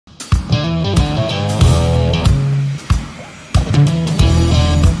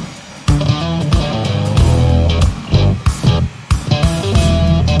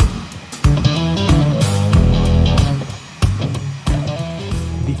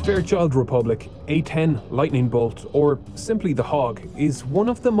Fairchild Republic A-10 Lightning Bolt, or simply the Hog, is one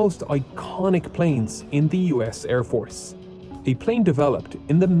of the most iconic planes in the US Air Force. A plane developed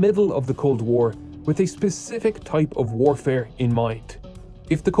in the middle of the Cold War with a specific type of warfare in mind.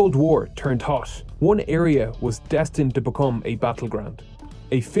 If the Cold War turned hot, one area was destined to become a battleground.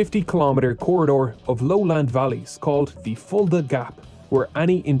 A 50-kilometer corridor of lowland valleys called the Fulda Gap, where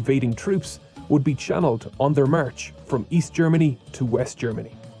any invading troops would be channeled on their march from East Germany to West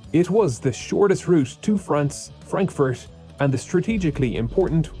Germany. It was the shortest route to France, Frankfurt, and the strategically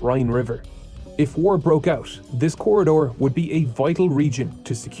important Rhine River. If war broke out, this corridor would be a vital region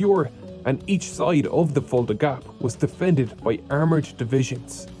to secure, and each side of the Fulda Gap was defended by armored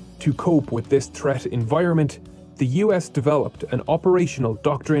divisions. To cope with this threat environment, the US developed an operational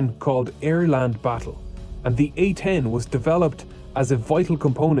doctrine called air-land battle, and the A-10 was developed as a vital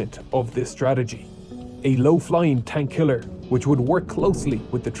component of this strategy. A low-flying tank killer which would work closely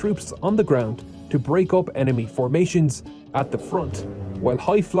with the troops on the ground to break up enemy formations at the front, while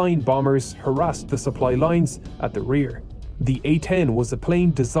high-flying bombers harassed the supply lines at the rear. The A-10 was a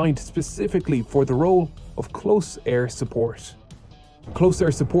plane designed specifically for the role of close air support. Close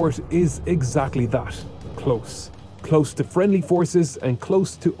air support is exactly that, close. Close to friendly forces and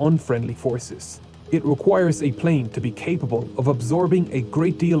close to unfriendly forces. It requires a plane to be capable of absorbing a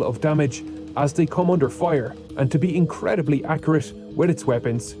great deal of damage as they come under fire, and to be incredibly accurate with its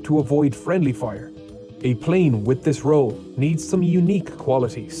weapons to avoid friendly fire. A plane with this role needs some unique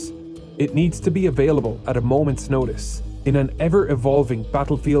qualities. It needs to be available at a moment's notice. In an ever-evolving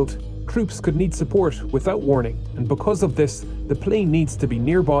battlefield, troops could need support without warning, and because of this, the plane needs to be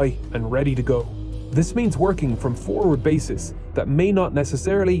nearby and ready to go. This means working from forward bases that may not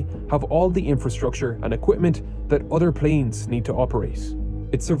necessarily have all the infrastructure and equipment that other planes need to operate.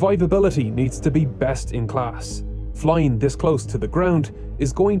 Its survivability needs to be best in class. Flying this close to the ground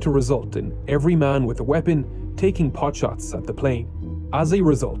is going to result in every man with a weapon taking potshots at the plane. As a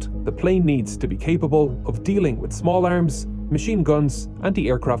result, the plane needs to be capable of dealing with small arms, machine guns,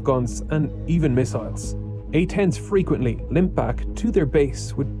 anti-aircraft guns, and even missiles. A-10s frequently limp back to their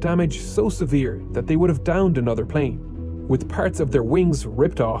base with damage so severe that they would have downed another plane, with parts of their wings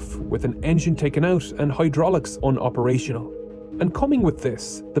ripped off, with an engine taken out and hydraulics unoperational. And coming with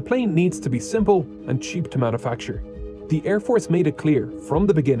this, the plane needs to be simple and cheap to manufacture. The Air Force made it clear from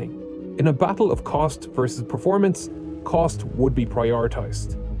the beginning, in a battle of cost versus performance, cost would be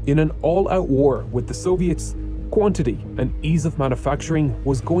prioritized. In an all-out war with the Soviets, quantity and ease of manufacturing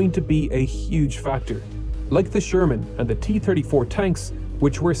was going to be a huge factor. Like the Sherman and the T-34 tanks,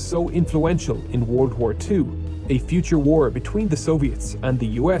 which were so influential in World War II, a future war between the Soviets and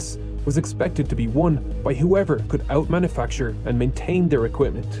the US was expected to be won by whoever could out-manufacture and maintain their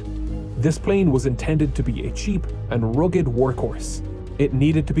equipment. This plane was intended to be a cheap and rugged workhorse. It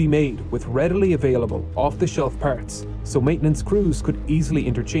needed to be made with readily available off-the-shelf parts, so maintenance crews could easily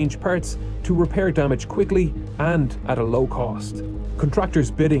interchange parts to repair damage quickly and at a low cost. Contractors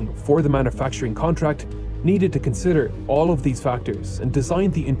bidding for the manufacturing contract needed to consider all of these factors and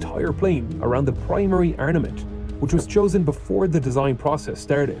design the entire plane around the primary armament, which was chosen before the design process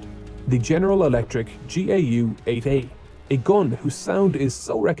started. The General Electric GAU-8A, a gun whose sound is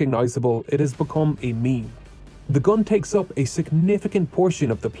so recognizable it has become a meme. The gun takes up a significant portion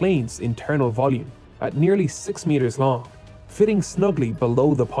of the plane's internal volume, at nearly 6 meters long, fitting snugly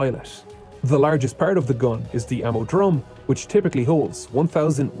below the pilot. The largest part of the gun is the ammo drum, which typically holds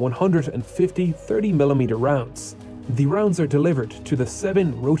 1,150 30mm rounds. The rounds are delivered to the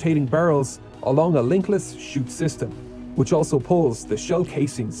 7 rotating barrels along a linkless chute system, which also pulls the shell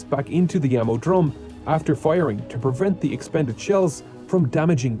casings back into the ammo drum after firing to prevent the expended shells from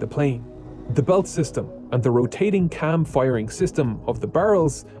damaging the plane. The belt system and the rotating cam firing system of the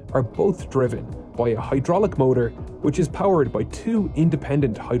barrels are both driven by a hydraulic motor, which is powered by 2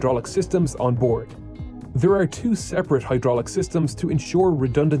 independent hydraulic systems on board. There are 2 separate hydraulic systems to ensure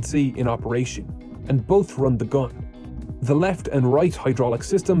redundancy in operation, and both run the gun. The left and right hydraulic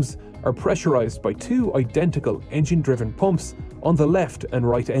systems are pressurized by 2 identical engine-driven pumps on the left and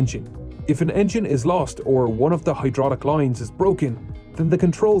right engine. If an engine is lost or one of the hydraulic lines is broken, then the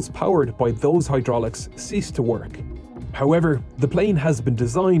controls powered by those hydraulics cease to work. However, the plane has been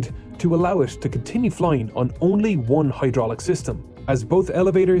designed to allow it to continue flying on only one hydraulic system, as both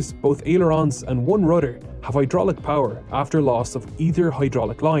elevators, both ailerons, and one rudder have hydraulic power after loss of either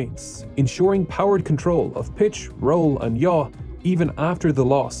hydraulic lines, ensuring powered control of pitch, roll, and yaw even after the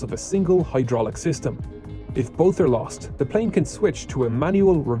loss of a single hydraulic system. If both are lost, the plane can switch to a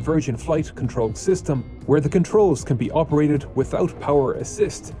manual reversion flight control system where the controls can be operated without power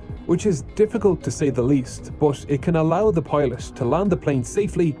assist which is difficult to say the least, but it can allow the pilot to land the plane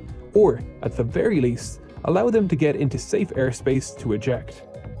safely, or, at the very least, allow them to get into safe airspace to eject.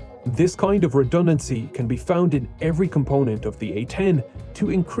 This kind of redundancy can be found in every component of the A-10 to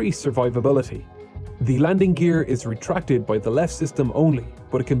increase survivability. The landing gear is retracted by the left system only,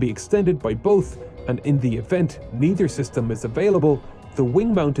 but it can be extended by both, and in the event neither system is available, the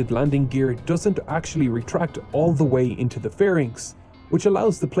wing-mounted landing gear doesn't actually retract all the way into the fairings, which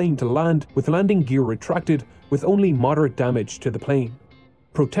allows the plane to land with landing gear retracted with only moderate damage to the plane.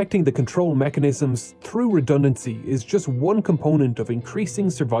 Protecting the control mechanisms through redundancy is just one component of increasing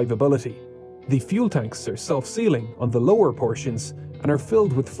survivability. The fuel tanks are self-sealing on the lower portions and are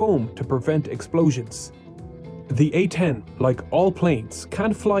filled with foam to prevent explosions. The A-10, like all planes,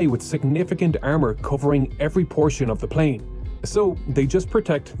 can fly with significant armor covering every portion of the plane, so they just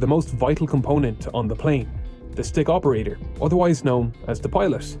protect the most vital component on the plane, the stick operator, otherwise known as the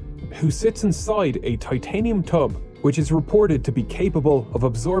pilot, who sits inside a titanium tub which is reported to be capable of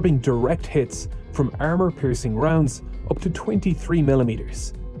absorbing direct hits from armor-piercing rounds up to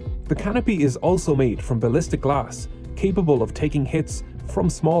 23mm. The canopy is also made from ballistic glass, capable of taking hits from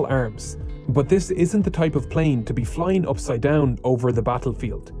small arms, but this isn't the type of plane to be flying upside down over the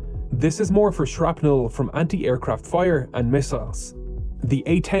battlefield. This is more for shrapnel from anti-aircraft fire and missiles. The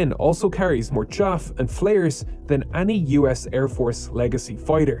A-10 also carries more chaff and flares than any US Air Force legacy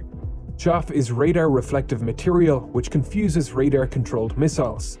fighter. Chaff is radar-reflective material which confuses radar-controlled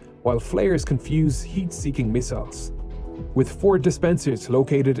missiles, while flares confuse heat-seeking missiles. With 4 dispensers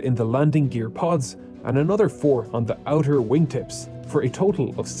located in the landing gear pods and another 4 on the outer wingtips, for a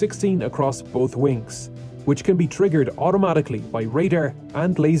total of 16 across both wings, which can be triggered automatically by radar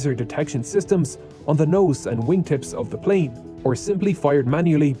and laser detection systems on the nose and wingtips of the plane, or simply fired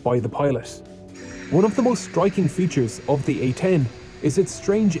manually by the pilot. One of the most striking features of the A-10 is its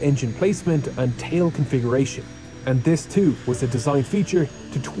strange engine placement and tail configuration, and this too was a design feature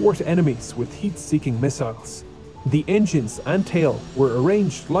to thwart enemies with heat-seeking missiles. The engines and tail were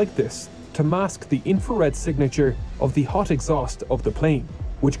arranged like this to mask the infrared signature of the hot exhaust of the plane,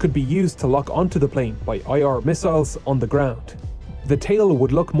 which could be used to lock onto the plane by IR missiles on the ground. The tail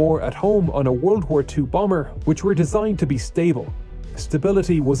would look more at home on a World War II bomber, which were designed to be stable.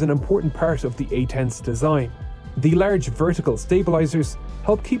 Stability was an important part of the A-10's design. The large vertical stabilizers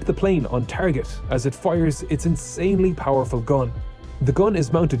help keep the plane on target as it fires its insanely powerful gun. The gun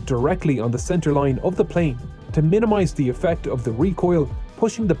is mounted directly on the center line of the plane to minimize the effect of the recoil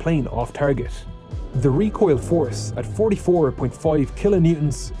pushing the plane off target. The recoil force at 44.5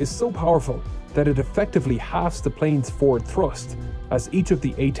 kilonewtons is so powerful that it effectively halves the plane's forward thrust, as each of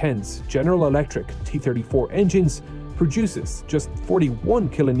the A-10's General Electric T-34 engines produces just 41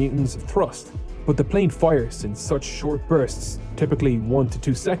 kilonewtons of thrust, but the plane fires in such short bursts, typically 1 to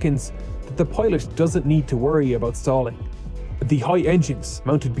 2 seconds, that the pilot doesn't need to worry about stalling. The high engines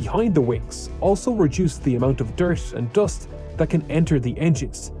mounted behind the wings also reduce the amount of dirt and dust that can enter the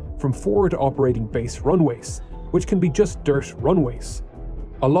engines from forward operating base runways, which can be just dirt runways.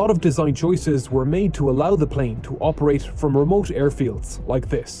 A lot of design choices were made to allow the plane to operate from remote airfields like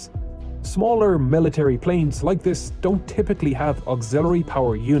this. Smaller military planes like this don't typically have auxiliary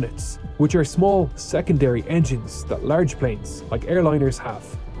power units, which are small secondary engines that large planes like airliners have.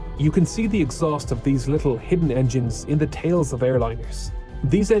 You can see the exhaust of these little hidden engines in the tails of airliners.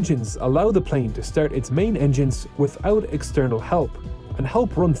 These engines allow the plane to start its main engines without external help, and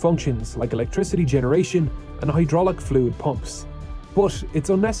help run functions like electricity generation and hydraulic fluid pumps. But it's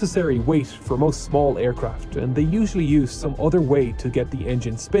unnecessary weight for most small aircraft, and they usually use some other way to get the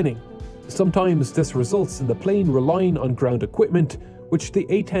engine spinning. Sometimes this results in the plane relying on ground equipment, which the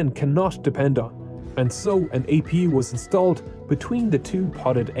A-10 cannot depend on, and so an APU was installed between the 2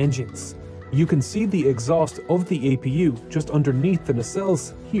 podded engines. You can see the exhaust of the APU just underneath the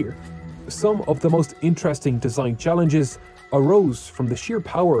nacelles here. Some of the most interesting design challenges arose from the sheer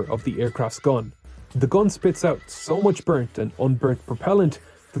power of the aircraft's gun. The gun spits out so much burnt and unburnt propellant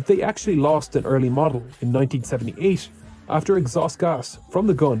that they actually lost an early model in 1978 after exhaust gas from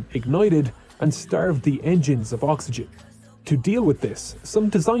the gun ignited and starved the engines of oxygen. To deal with this, some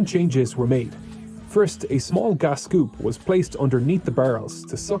design changes were made. First, a small gas scoop was placed underneath the barrels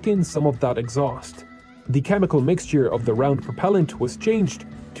to suck in some of that exhaust. The chemical mixture of the round propellant was changed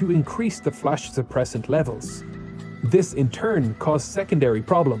to increase the flash suppressant levels. This in turn caused secondary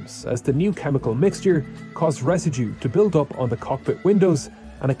problems, as the new chemical mixture caused residue to build up on the cockpit windows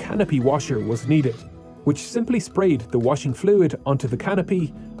and a canopy washer was needed, which simply sprayed the washing fluid onto the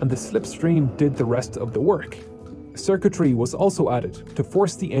canopy and the slipstream did the rest of the work. Circuitry was also added to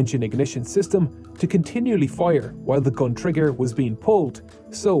force the engine ignition system to continually fire while the gun trigger was being pulled,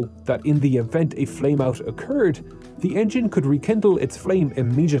 so that in the event a flameout occurred, the engine could rekindle its flame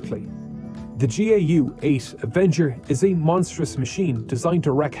immediately. The GAU-8 Avenger is a monstrous machine designed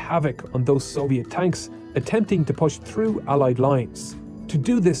to wreak havoc on those Soviet tanks attempting to push through Allied lines. To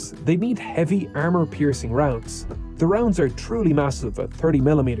do this, they need heavy armor-piercing rounds. The rounds are truly massive at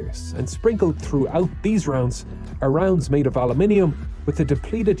 30mm, and sprinkled throughout these rounds are rounds made of aluminium with a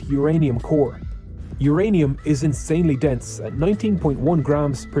depleted uranium core. Uranium is insanely dense at 19.1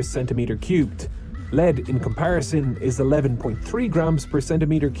 grams per centimeter cubed. Lead, in comparison, is 11.3 grams per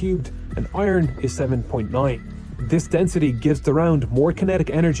centimeter cubed, and iron is 7.9. This density gives the round more kinetic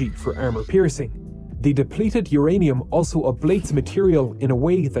energy for armor piercing. The depleted uranium also ablates material in a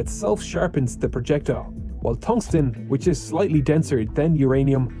way that self-sharpens the projectile, while tungsten, which is slightly denser than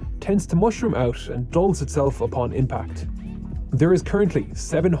uranium, tends to mushroom out and dulls itself upon impact. There is currently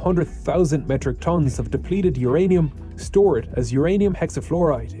 700,000 metric tons of depleted uranium stored as uranium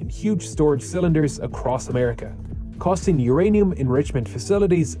hexafluoride in huge storage cylinders across America, costing uranium enrichment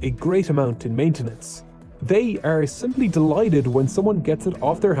facilities a great amount in maintenance. They are simply delighted when someone gets it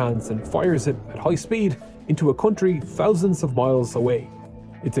off their hands and fires it at high speed into a country thousands of miles away.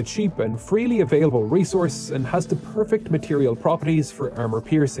 It's a cheap and freely available resource and has the perfect material properties for armor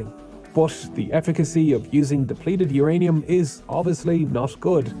piercing. But the efficacy of using depleted uranium is obviously not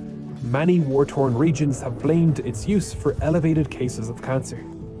good. Many war-torn regions have blamed its use for elevated cases of cancer.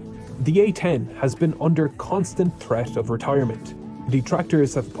 The A-10 has been under constant threat of retirement.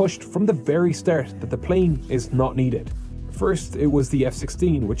 Detractors have pushed from the very start that the plane is not needed. First, it was the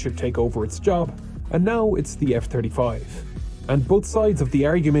F-16 which should take over its job, and now it's the F-35. And both sides of the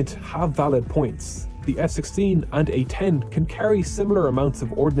argument have valid points. The F-16 and A-10 can carry similar amounts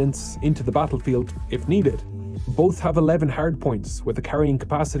of ordnance into the battlefield if needed. Both have 11 hardpoints with a carrying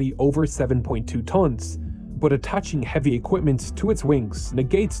capacity over 7.2 tons, but attaching heavy equipment to its wings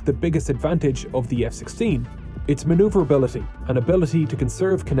negates the biggest advantage of the F-16, its maneuverability and ability to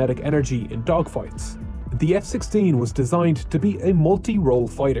conserve kinetic energy in dogfights. The F-16 was designed to be a multi-role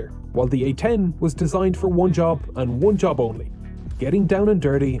fighter, while the A-10 was designed for one job and one job only: getting down and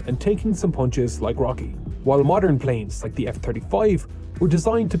dirty and taking some punches like Rocky. While modern planes like the F-35 were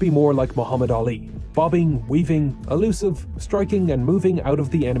designed to be more like Muhammad Ali, bobbing, weaving, elusive, striking and moving out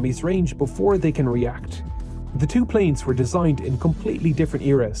of the enemy's range before they can react. The two planes were designed in completely different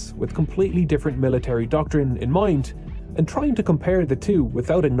eras with completely different military doctrine in mind, and trying to compare the two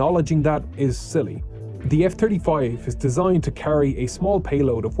without acknowledging that is silly. The F-35 is designed to carry a small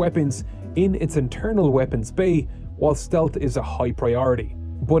payload of weapons in its internal weapons bay, while stealth is a high priority,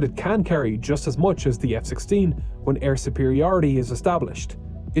 but it can carry just as much as the F-16 when air superiority is established.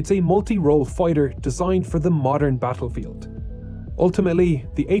 It's a multi-role fighter designed for the modern battlefield. Ultimately,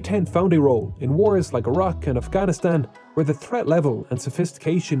 the A-10 found a role in wars like Iraq and Afghanistan, where the threat level and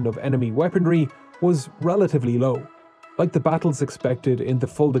sophistication of enemy weaponry was relatively low, like the battles expected in the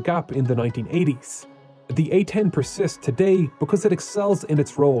Fulda Gap in the 1980s. The A-10 persists today because it excels in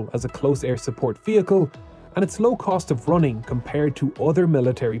its role as a close air support vehicle, and its low cost of running compared to other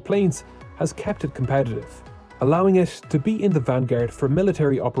military planes has kept it competitive, allowing it to be in the vanguard for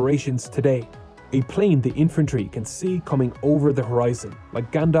military operations today. A plane the infantry can see coming over the horizon, like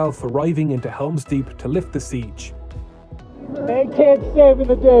Gandalf arriving into Helm's Deep to lift the siege. A-10 saving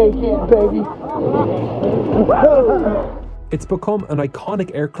the day, baby. It's become an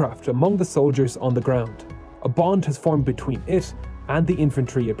iconic aircraft among the soldiers on the ground. A bond has formed between it and the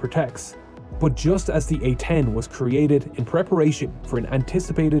infantry it protects. But just as the A-10 was created in preparation for an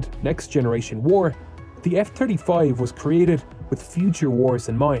anticipated next-generation war, the F-35 was created with future wars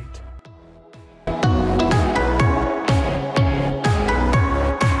in mind.